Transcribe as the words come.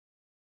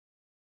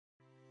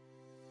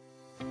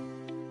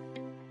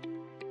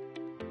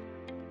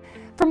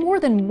For more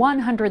than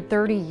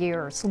 130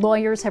 years,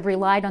 lawyers have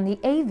relied on the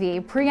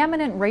AV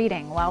Preeminent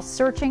Rating while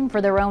searching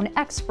for their own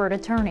expert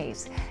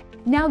attorneys.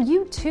 Now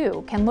you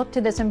too can look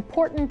to this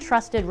important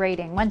trusted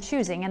rating when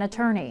choosing an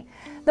attorney.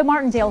 The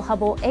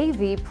Martindale-Hubbell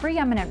AV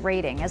Preeminent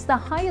Rating is the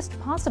highest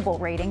possible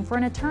rating for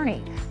an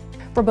attorney,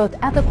 for both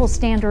ethical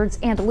standards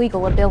and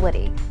legal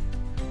ability.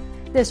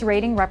 This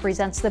rating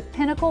represents the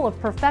pinnacle of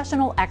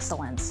professional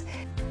excellence.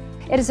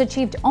 It is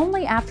achieved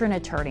only after an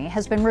attorney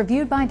has been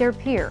reviewed by their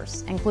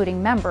peers,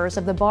 including members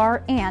of the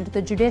bar and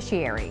the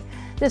judiciary.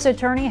 This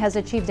attorney has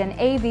achieved an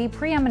AV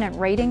Preeminent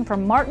Rating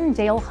from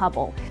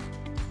Martindale-Hubbell.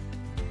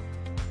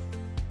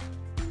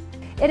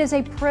 It is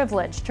a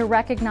privilege to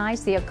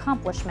recognize the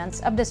accomplishments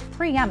of this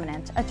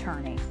preeminent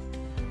attorney.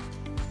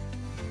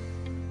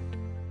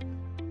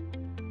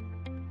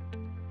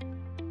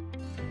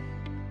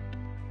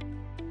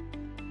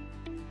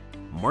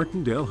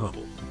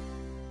 Martindale-Hubbell,